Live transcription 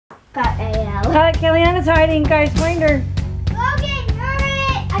Got AL. Caliana's hiding, guys. Find her. Logan, hurry!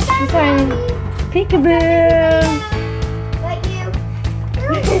 I got She's hiding. Peekaboo. But you.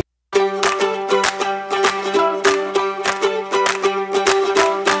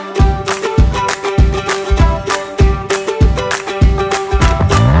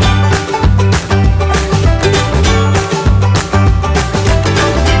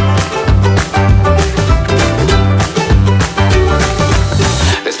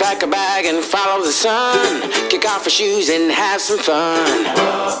 Pack a bag and follow the sun. Kick off your shoes and have some fun.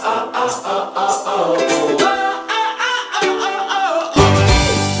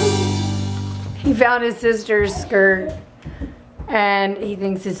 He found his sister's skirt and he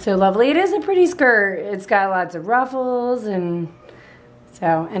thinks it's so lovely. It is a pretty skirt. It's got lots of ruffles and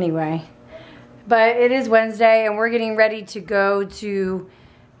so anyway. But it is Wednesday and we're getting ready to go to,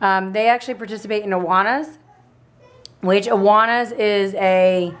 they actually participate in Awanas, which Awanas is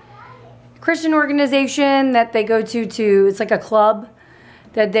a Christian organization that they go to it's like a club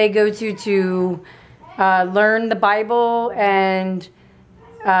that they go to learn the Bible and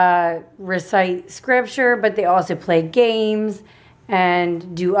recite scripture, but they also play games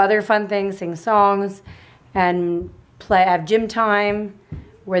and do other fun things, sing songs, and have gym time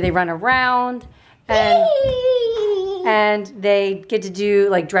where they run around and they get to do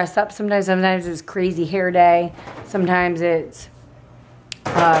like dress up sometimes. Sometimes it's crazy hair day. Sometimes it's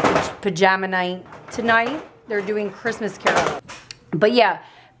pajama night. Tonight they're doing Christmas caroling. But yeah,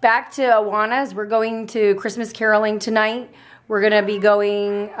 back to Awanas. We're going to Christmas caroling tonight. We're gonna be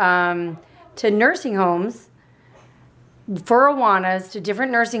going to nursing homes for Awanas, to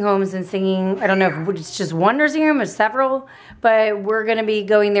different nursing homes and singing. I don't know if it's just one nursing home or several, but we're gonna be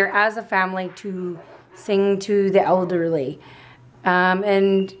going there as a family to sing to the elderly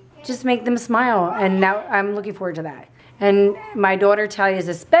and just make them smile. And now I'm looking forward to that. And my daughter Talia is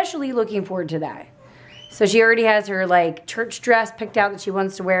especially looking forward to that. So she already has her like church dress picked out that she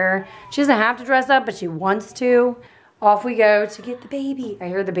wants to wear. She doesn't have to dress up, but she wants to. Off we go to get the baby. I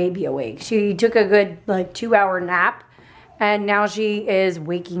hear the baby awake. She took a good like 2-hour nap and now she is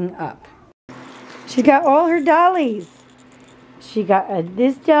waking up. She's got all her dollies. She got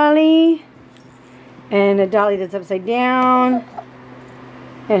this dolly and a dolly that's upside down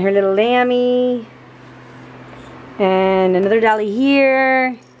and her little lammy. And another dolly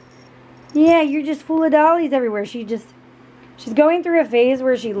here. Yeah, you're just full of dollies everywhere. She's going through a phase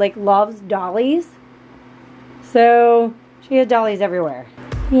where she like loves dollies. So she has dollies everywhere.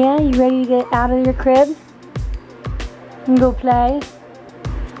 Yeah, you ready to get out of your crib and go play?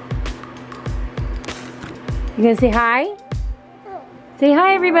 You gonna say hi? Say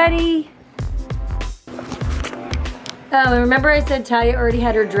hi, everybody. Remember I said Talia already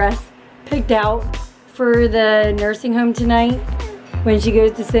had her dress picked out for the nursing home tonight when she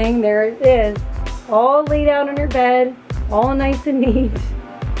goes to sing? There it is, all laid out on her bed, all nice and neat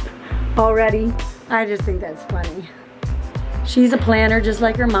already. I just think that's funny. She's a planner just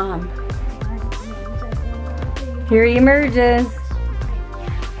like her mom. Here he emerges.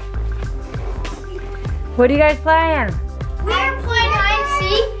 What are you guys playing? We're playing hide and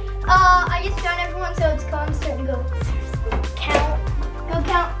seek. I just found everyone, so it's calm, starting to go count. Go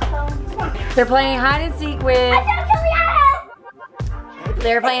count. They're playing hide and seek with. I found Caliana!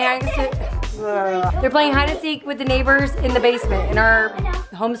 They're playing hide and seek. They're playing hide and seek with the neighbors in the basement in our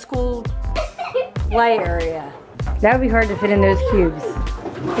homeschool play area. That would be hard to fit in those cubes.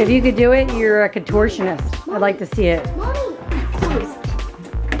 If you could do it, you're a contortionist. I'd like to see it. Mommy, close.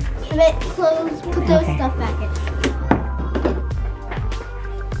 A bit close. Put those stuff back in.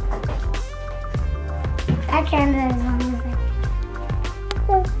 I can't do as long as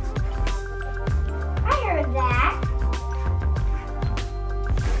I heard that.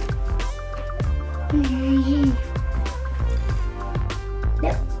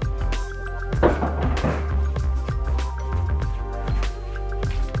 Nope.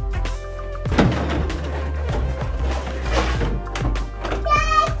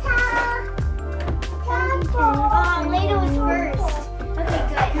 Lena was first. Okay,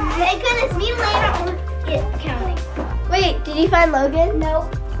 good. Thank goodness me and Lena were counting. Wait, did you find Logan?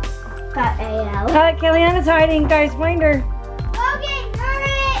 Nope. Got AL. Caliana's hiding, guys. Find her. Logan,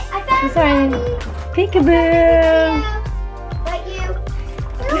 hurry! I found She's hiding. Peekaboo. But you.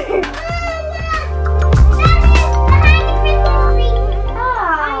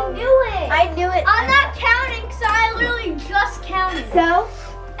 I knew it. I'm not counting because I literally just counted. So?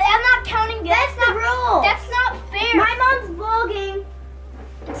 I'm not counting. That's the rule. That's not fair. My mom's vlogging.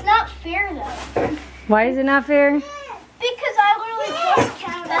 It's not fair though. Why is it not fair? Because I literally just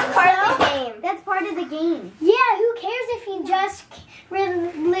counted. That's part of the game. That's part of the game. Yeah, who cares if you just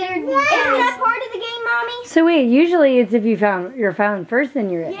literally So wait, usually it's if you're found first, then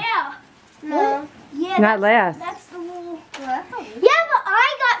you're it. Yeah. No. Yeah. Not last. That's the rule. Yeah, but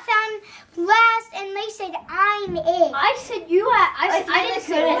I got found last, and they said I'm it. I said you. I didn't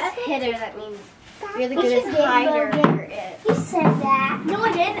say that. Hitter. That means you're the goodest hider. You're it. You said that. No,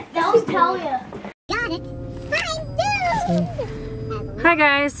 I didn't. That was Talia. Got it. Hi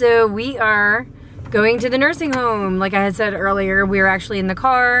guys, so we are going to the nursing home. Like I had said earlier, we were actually in the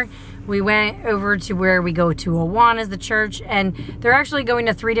car. We went over to where we go to Awana's, the church, and they're actually going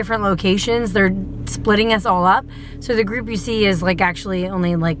to 3 different locations. They're splitting us all up. So the group you see is like actually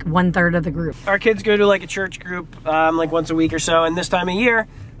only like 1/3 of the group. Our kids go to like a church group like once a week or so, and this time of year,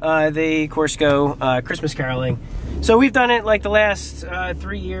 they of course go Christmas caroling. So we've done it like the last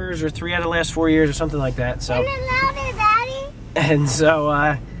 3 years, or 3 out of the last 4 years, or something like that. So. Turn it louder, Daddy. And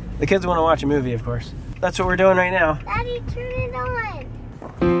so the kids want to watch a movie, of course. That's what we're doing right now. Daddy, turn it on.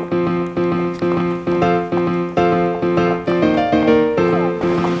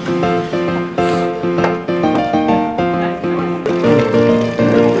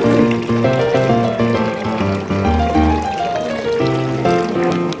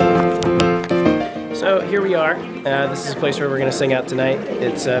 So here we are. This is a place where we're going to sing out tonight.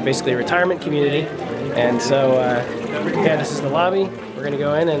 It's basically a retirement community. And so, yeah, this is the lobby. We're going to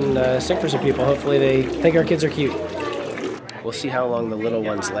go in and sing for some people. Hopefully they think our kids are cute. We'll see how long the little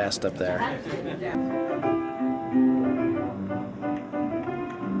ones last up there.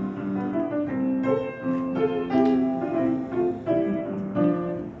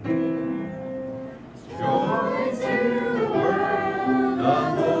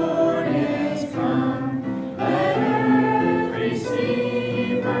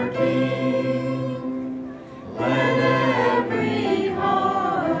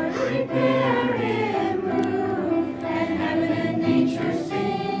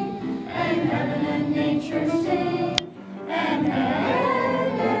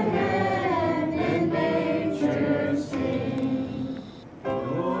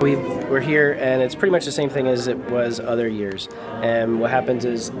 We're here, and it's pretty much the same thing as it was other years. And what happens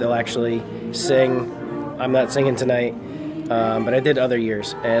is they'll actually sing. I'm not singing tonight, but I did other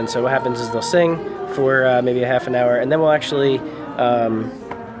years. And so what happens is they'll sing for maybe a half an hour, and then we'll actually,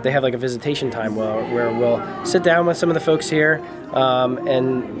 they have like a visitation time where we'll sit down with some of the folks here.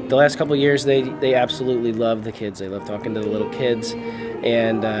 And the last couple of years, they absolutely love the kids. They love talking to the little kids,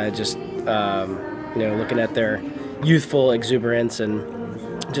 and just you know, looking at their youthful exuberance and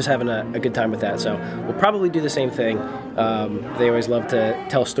just having a good time with that. So we'll probably do the same thing. They always love to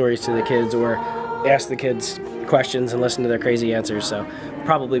tell stories to the kids or ask the kids questions and listen to their crazy answers. So we'll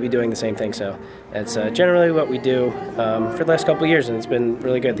probably be doing the same thing. So that's generally what we do for the last couple of years, and it's been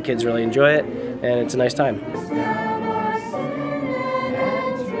really good. The kids really enjoy it, and it's a nice time.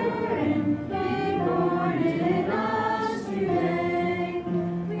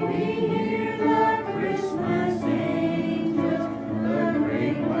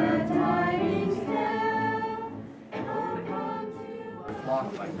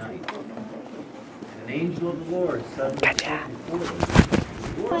 Angel of the Lord. Gotcha.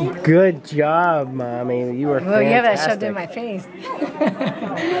 Good job, Mommy. You were fantastic. Well, yeah, that shoved in my face.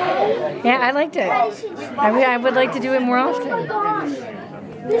 Yeah, I liked it. I would like to do it more often.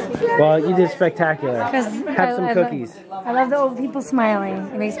 Well, you did spectacular. Have some cookies. I love the old people smiling.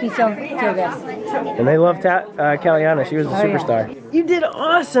 It makes me feel good. And they love Caliana. She was a superstar. Yeah. You did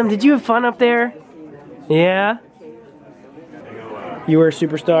awesome. Did you have fun up there? Yeah? You were a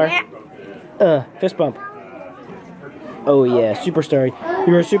superstar? Yeah. Fist bump. Oh yeah, superstar.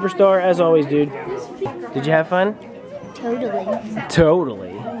 You were a superstar as always, dude. Did you have fun?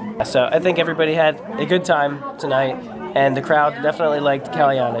 Totally. So I think everybody had a good time tonight, and the crowd definitely liked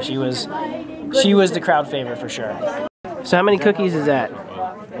Caliana. She was the crowd favorite for sure. So how many cookies is that?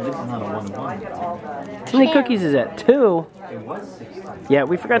 How many cookies is that? 2? Yeah,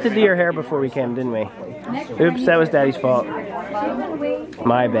 we forgot to do your hair before we came, didn't we? Oops, that was Daddy's fault.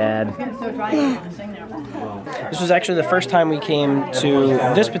 My bad. This was actually the first time we came to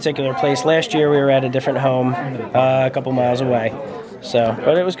this particular place. Last year we were at a different home a couple miles away. So,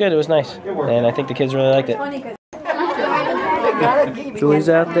 but it was good, it was nice. And I think the kids really liked it. Julie's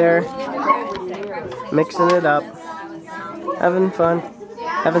out there, mixing it up, having fun,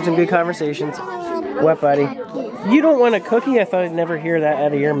 having some good conversations. What, buddy? You don't want a cookie? I thought I'd never hear that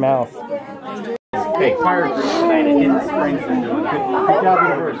out of your mouth. Hey, fire group tonight at Hidden Springs. They're doing good job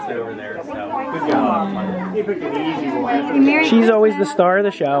university over there. So good job. She's always the star of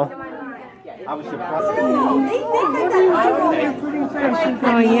the show. I was surprised.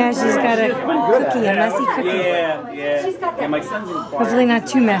 Oh yeah, she's got a cookie, a messy cookie. Yeah, my son's in choir. Hopefully not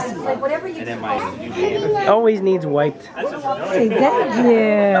too messy. And then my Always needs wiped. Say thank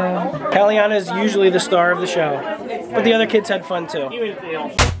you. Caliana is usually the star of the show, but the other kids had fun too.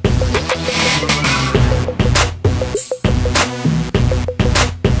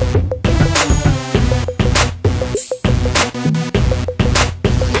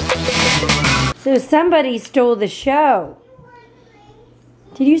 So somebody stole the show.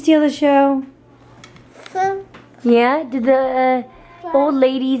 Did you steal the show? Yeah? Did the old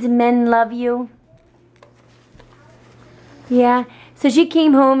ladies and men love you? Yeah? So she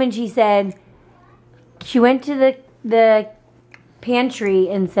came home and she said, she went to the pantry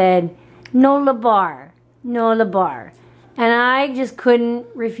and said, no labar, no labar. And I just couldn't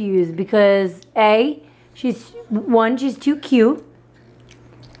refuse because A, she's too cute.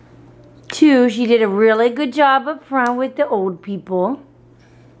 2, she did a really good job up front with the old people.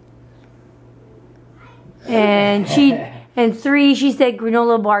 And 3, she said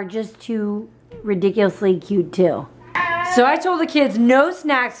granola bar just too ridiculously cute too. So I told the kids no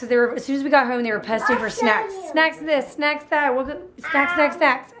snacks because as soon as we got home they were pesting for snacks. Snacks this, snacks that,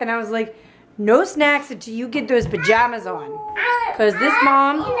 snacks. And I was like, no snacks until you get those pajamas on. Because this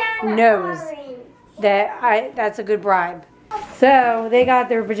mom knows that that's a good bribe. So they got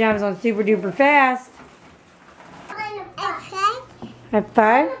their pajamas on super duper fast. High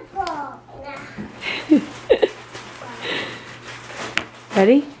five.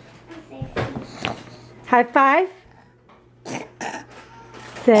 Ready? High five.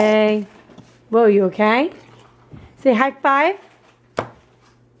 Say, whoa, you okay? Say high five.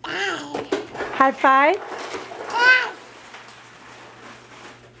 High five.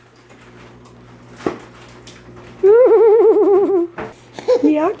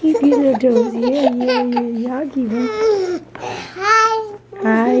 Y'all keep your little toes. Yeah. Y'all keep them.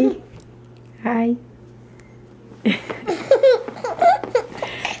 Hi.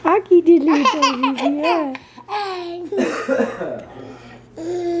 Aki did little toesies, yeah.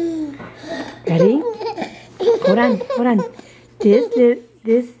 Ready? Hold on. This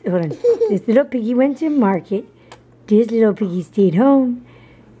little piggy went to market. This little piggy stayed home.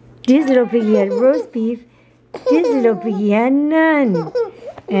 This little piggy had roast beef. This little piggy had none.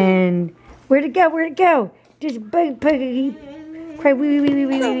 And where'd it go? Just piggy cry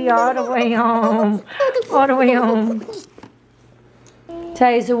wee all the way home.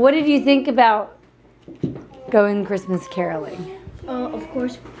 Ty, so what did you think about going Christmas caroling? Of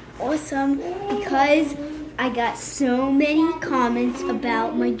course, awesome, because I got so many comments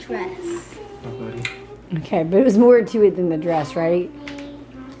about my dress. Okay, but it was more to it than the dress, right?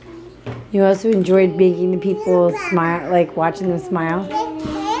 You also enjoyed making the people smile, like watching them smile?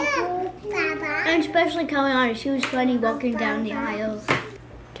 And especially Caliana, she was funny walking down the aisles.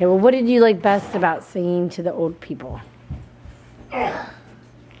 Okay, well what did you like best about singing to the old people?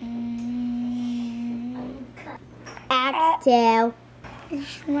 Act 2.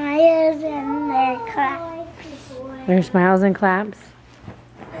 Smiles and their claps. Their smiles and claps?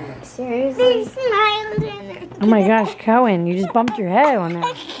 Seriously? They smiled and their claps. Oh my gosh, Cohen, you just bumped your head on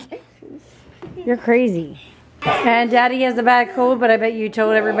that. You're crazy. And Daddy has a bad cold, but I bet you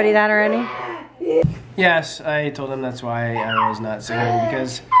told everybody that already? Yes, I told him that's why I was not singing,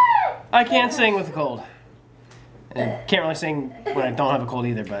 because I can't sing with a cold. And can't really sing when I don't have a cold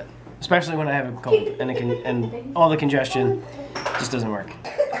either, but especially when I have a cold and all the congestion just doesn't work.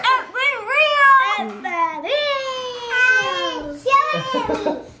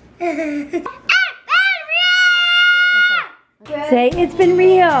 Say, it's been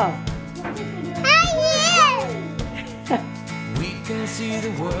real.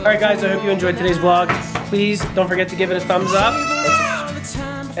 Alright guys, I hope you enjoyed today's vlog. Please don't forget to give it a thumbs up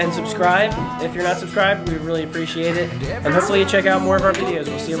and subscribe. If you're not subscribed, we really appreciate it. And hopefully you check out more of our videos.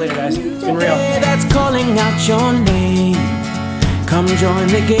 We'll see you later guys. It's been real. That's calling out your name. Come join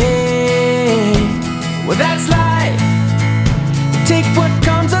the game. Well, that's life. Take what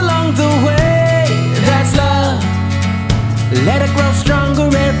comes along the way. That's love. Let it grow stronger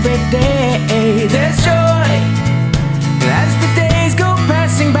every day. There's joy as the days go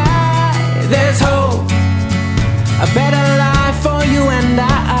passing by. There's hope, a better life for you and I.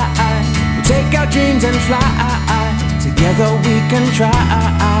 We take our dreams and fly. Together we can try.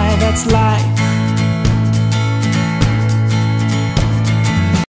 That's life.